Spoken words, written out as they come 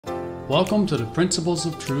Welcome to the Principles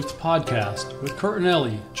of Truth podcast with Curt and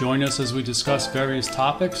Ellie. Join us as we discuss various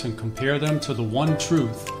topics and compare them to the one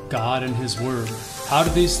truth, God and His Word. How do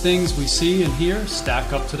these things we see and hear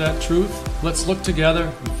stack up to that truth? Let's look together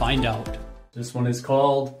and find out. This one is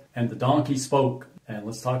called, And the Donkey Spoke. And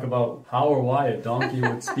let's talk about how or why a donkey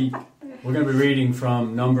would speak. We're going to be reading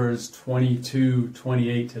from Numbers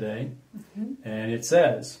 22:28 today. And it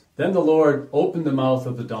says, Then the Lord opened the mouth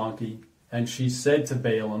of the donkey, and she said to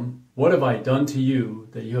Balaam, What have I done to you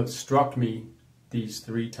that you have struck me these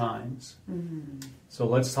 3 times? So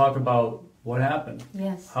let's talk about what happened.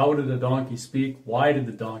 Yes. How did the donkey speak? Why did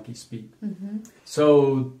the donkey speak?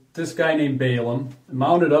 So this guy named Balaam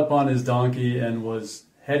mounted up on his donkey and was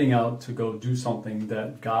heading out to go do something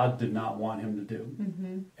that God did not want him to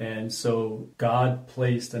do. And so God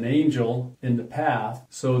placed an angel in the path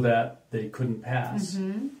so that they couldn't pass.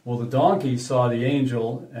 Well, the donkey saw the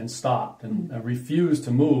angel and stopped and refused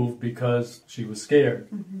to move because she was scared.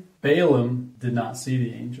 Balaam did not see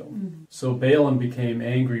the angel. So Balaam became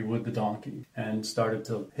angry with the donkey and started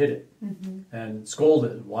to hit it and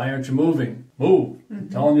scolded. Why aren't you moving? Move. I'm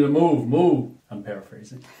telling you to move. Move. I'm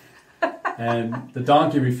paraphrasing. And the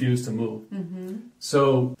donkey refused to move.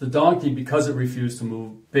 So the donkey, because it refused to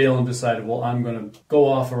move, Balaam decided, well, I'm going to go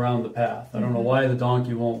off around the path. I don't know why the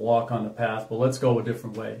donkey won't walk on the path, but let's go a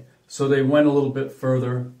different way. So they went a little bit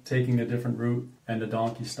further, taking a different route, and the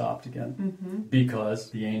donkey stopped again because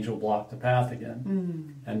the angel blocked the path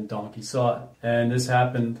again. And the donkey saw it. And this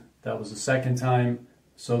happened, that was the second time.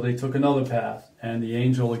 So they took another path, and the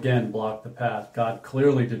angel again blocked the path. God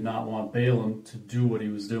clearly did not want Balaam to do what he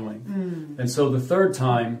was doing. And so the third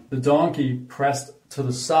time, the donkey pressed to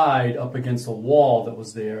the side up against a wall that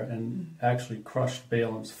was there and actually crushed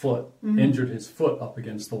Balaam's foot, injured his foot up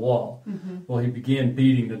against the wall. Well, he began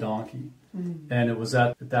beating the donkey. And it was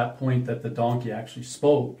at that point that the donkey actually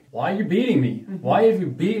spoke. Why are you beating me? Why have you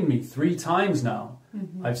beaten me 3 times now?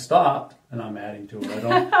 I've stopped, and I'm adding to it. I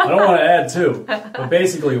don't want to add to. But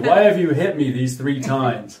basically, why have you hit me these 3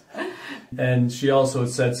 times? And she also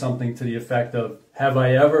said something to the effect of, have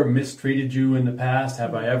I ever mistreated you in the past?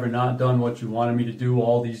 Have I ever not done what you wanted me to do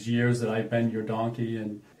all these years that I've been your donkey?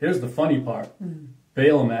 And here's the funny part.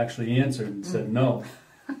 Balaam actually answered and said no.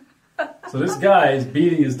 So this guy is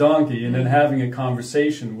beating his donkey and then having a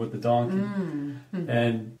conversation with the donkey.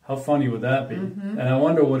 And how funny would that be? And I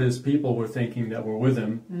wonder what his people were thinking that were with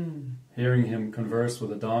him, hearing him converse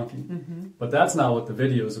with a donkey. But that's not what the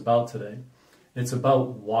video is about today. It's about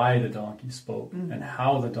why the donkey spoke and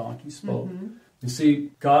how the donkey spoke. You see,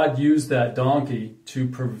 God used that donkey to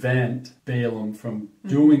prevent Balaam from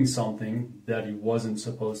doing something that he wasn't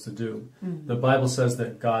supposed to do. The Bible says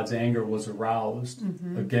that God's anger was aroused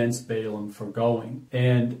against Balaam for going.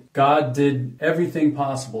 And God did everything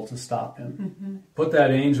possible to stop him. Put that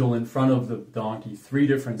angel in front of the donkey 3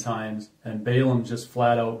 different times, and Balaam just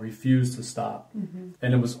flat out refused to stop.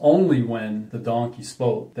 And it was only when the donkey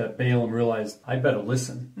spoke that Balaam realized, I better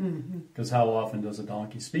listen. Because how often does a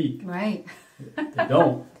donkey speak? Right. They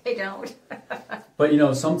don't. They don't.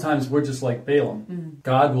 But, sometimes we're just like Balaam.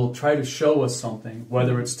 God will try to show us something,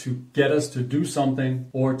 whether it's to get us to do something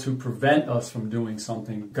or to prevent us from doing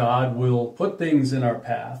something. God will put things in our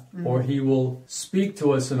path, or He will speak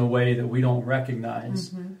to us in a way that we don't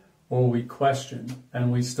recognize, or we question,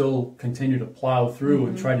 and we still continue to plow through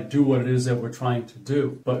and try to do what it is that we're trying to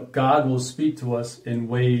do. But God will speak to us in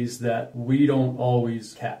ways that we don't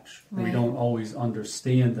always catch. Right. We don't always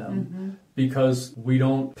understand them. Because we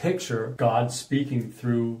don't picture God speaking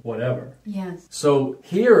through whatever. Yes. So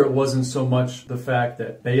here it wasn't so much the fact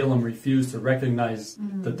that Balaam refused to recognize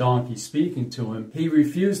the donkey speaking to him. He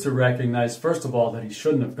refused to recognize, first of all, that he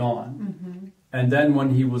shouldn't have gone. And then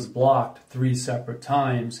when he was blocked 3 separate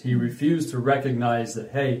times, he refused to recognize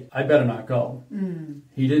that, hey, I better not go.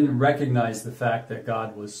 He didn't recognize the fact that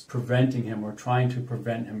God was preventing him or trying to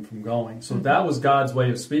prevent him from going. So that was God's way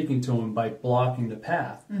of speaking to him by blocking the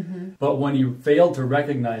path. But when he failed to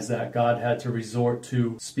recognize that, God had to resort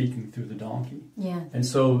to speaking through the donkey. Yeah. And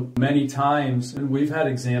so many times, and we've had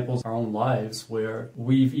examples in our own lives where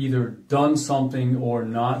we've either done something or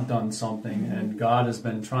not done something, and God has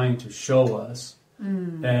been trying to show us.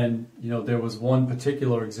 And, there was one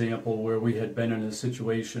particular example where we had been in a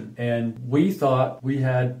situation and we thought we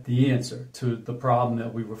had the answer to the problem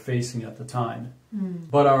that we were facing at the time.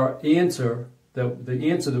 But our answer,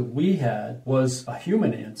 the answer that we had was a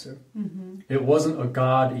human answer. It wasn't a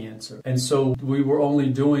God answer. And so we were only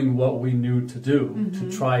doing what we knew to do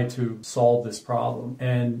to try to solve this problem.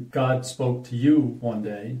 And God spoke to you one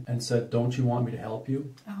day and said, don't you want me to help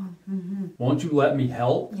you? Oh, Won't you let me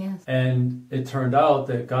help? yes. And it turned out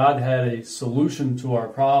that God had a solution to our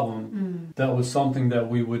problem that was something that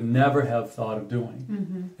we would never have thought of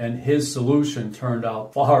doing. And his solution turned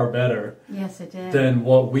out far better Yes, it did. than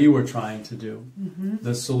what we were trying to do.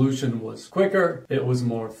 The solution was quicker, it was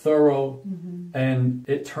more thorough, and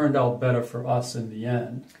it turned out better for us in the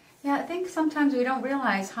end. Yeah, I think sometimes we don't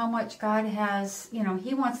realize how much God has,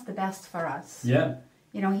 he wants the best for us. Yeah.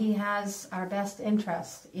 He has our best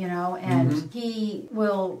interest, and he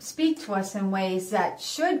will speak to us in ways that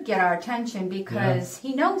should get our attention because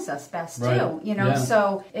he knows us best too,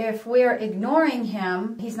 So if we're ignoring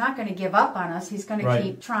him, he's not going to give up on us. He's going to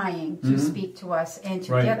keep trying to speak to us and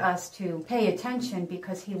to get us to pay attention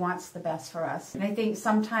because he wants the best for us. And I think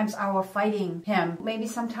sometimes our fighting him, maybe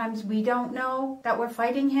sometimes we don't know that we're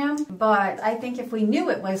fighting him, but I think if we knew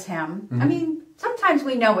it was him, sometimes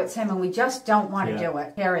we know it's him and we just don't want to do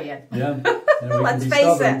it, period. Yeah. Let's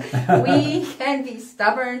face it. We can be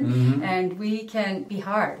stubborn and we can be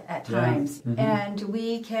hard at times. And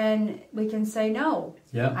we can say, no,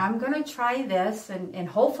 I'm going to try this and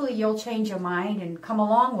hopefully you'll change your mind and come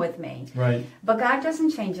along with me. Right. But God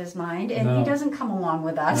doesn't change his mind and he doesn't come along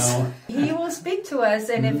with us. No. He will speak to us,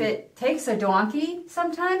 and if it takes a donkey,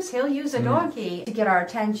 sometimes he'll use a donkey to get our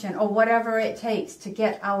attention or whatever it takes to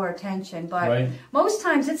get our attention. But most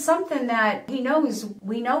times it's something that he knows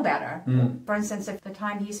we know better. For instance, if the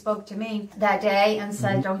time he spoke to me that day and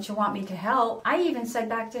said, don't you want me to help? I even said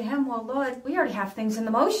back to him, well, Lord, we already have things in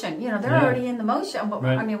the motion. They're already in the motion.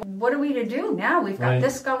 What are we to do now? We've got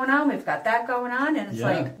this going on. We've got that going on. And it's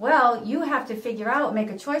like, well, you have to figure out, make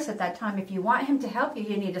a choice at that time. If you want him to help you,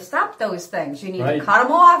 you need to stop those things. You need to cut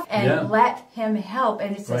them off and let him help.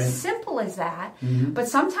 And it's as simple as that. But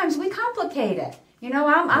sometimes we complicate it.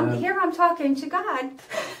 I'm here, I'm talking to God,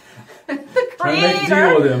 the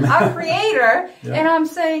Creator, our Creator, and I'm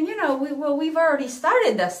saying, we've already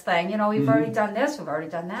started this thing. We've already done this, we've already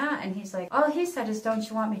done that. And he's like, all he said is, don't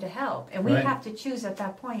you want me to help? And we have to choose at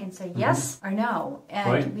that point and say yes or no.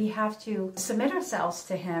 And we have to submit ourselves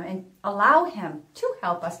to him and allow him to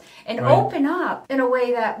help us and open up in a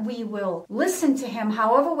way that we will listen to him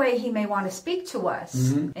however way he may want to speak to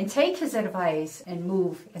us and take his advice and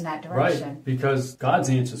move in that direction. Right, because God's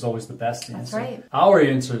answer is always the best answer. That's right. Our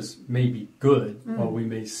answers may be good, or we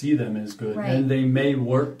may see them as good, and they may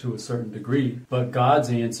work to a certain degree, but God's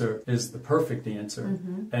answer is the perfect answer,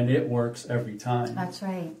 and it works every time. That's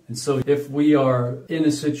right. And so if we are in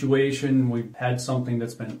a situation, we've had something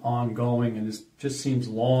that's been ongoing and it just seems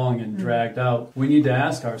long and dragged out, we need to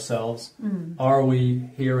ask ourselves, are we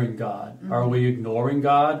hearing God? Are we ignoring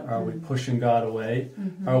God? Are we pushing God away?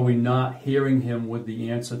 Are we not hearing him with the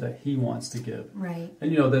answer that he wants to give? Right.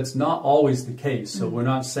 And that's not always the case, so we're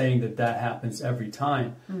not saying that happens every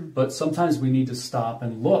time, but sometimes we need to stop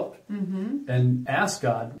and look and ask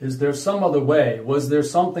God, is there some other way? Was there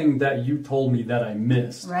something that you told me that I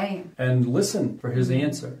missed? Right. And listen for his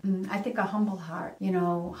answer. I think a humble heart,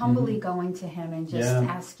 humbly going to him and just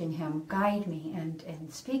asking him, guide me and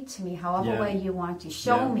speak to me however way you want to,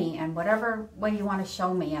 show me and whatever way you want to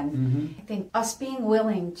show me. And I think us being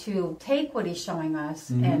willing to take what he's showing us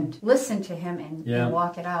and listen to him and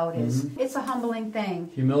walk it out it's a humbling thing.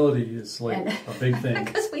 Humility is like a big thing.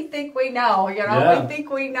 Because we think we know, we think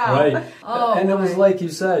we know. Right. And it was like you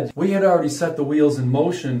said, we had already set the wheels in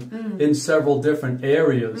motion in several different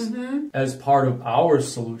areas as part of our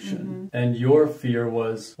solution. And your fear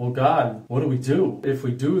was, well, God, what do we do? If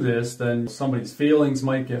we do this, then somebody's feelings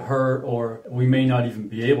might get hurt, or we may not even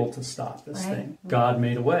be able to stop this thing. God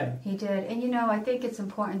made a way. He did. And I think it's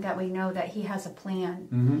important that we know that he has a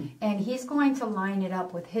plan. And he's going to line it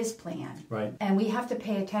up with his plan. Right. And we have to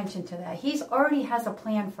pay attention to that. He's already has a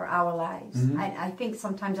plan for our lives. I think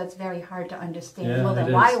sometimes that's very hard to understand. Yeah, well,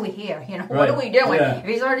 then why are we here? What are we doing? If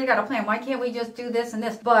he's already got a plan, why can't we just do this and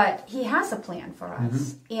this? But he has a plan for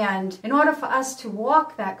us. And in order for us to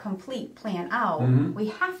walk that complete plan out, we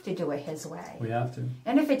have to do it his way. We have to.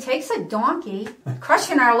 And if it takes a donkey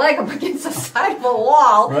crushing our leg up against the side of a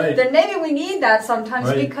wall, then maybe we need that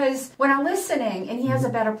sometimes because when I'm listening and he has a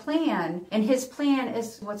better plan, and his plan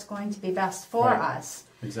is what's going to be best for us,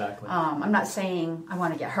 Exactly. I'm not saying I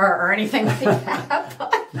want to get hurt or anything like that,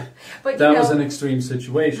 but that was an extreme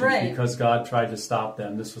situation, right. because God tried to stop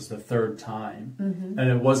them. This was the third time. Mm-hmm.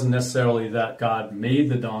 And it wasn't necessarily that God made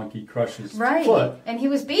the donkey crush his foot. And he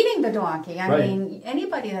was beating the donkey. I right. mean,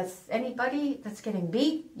 anybody that's getting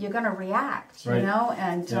beat, you're going to react, right. you know?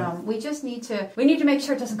 And we just need to make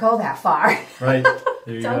sure it doesn't go that far. Right.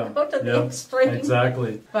 There you Don't go to the extreme.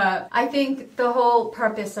 Exactly. But I think the whole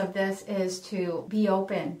purpose of this is to be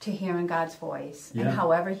open to hearing God's voice and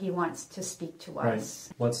however he wants to speak to us. Right.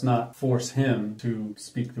 Let's not force him to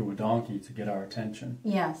speak through a donkey to get our attention.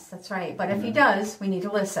 Yes, that's right. But if he does, we need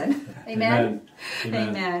to listen. Amen?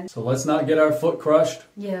 Amen. So let's not get our foot crushed.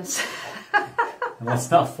 Yes. And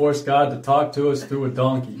let's not force God to talk to us through a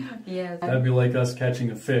donkey. Yes. That'd be like us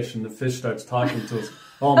catching a fish and the fish starts talking to us.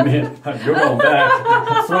 Oh man, you're going back.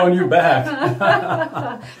 I'm throwing you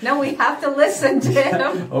back. No, we have to listen to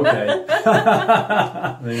him. Okay.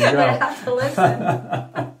 There you go. We have to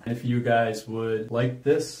listen. If you guys would like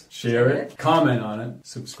this, share it, comment on it,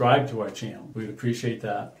 subscribe to our channel. We'd appreciate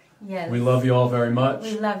that. Yes. We love you all very much.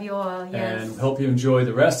 We love you all, yes. And hope you enjoy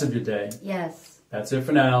the rest of your day. Yes. That's it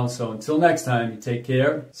for now. So until next time, you take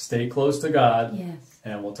care, stay close to God, yes.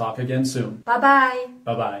 And we'll talk again soon. Bye-bye.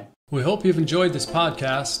 Bye-bye. We hope you've enjoyed this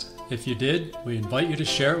podcast. If you did, we invite you to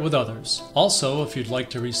share it with others. Also, if you'd like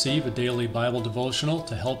to receive a daily Bible devotional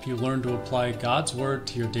to help you learn to apply God's Word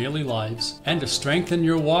to your daily lives and to strengthen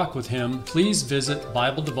your walk with Him, please visit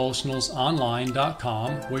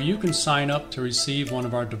BibleDevotionalsOnline.com, where you can sign up to receive one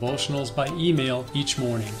of our devotionals by email each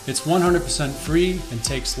morning. It's 100% free and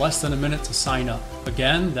takes less than a minute to sign up.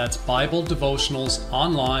 Again, that's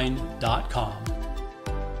BibleDevotionalsOnline.com.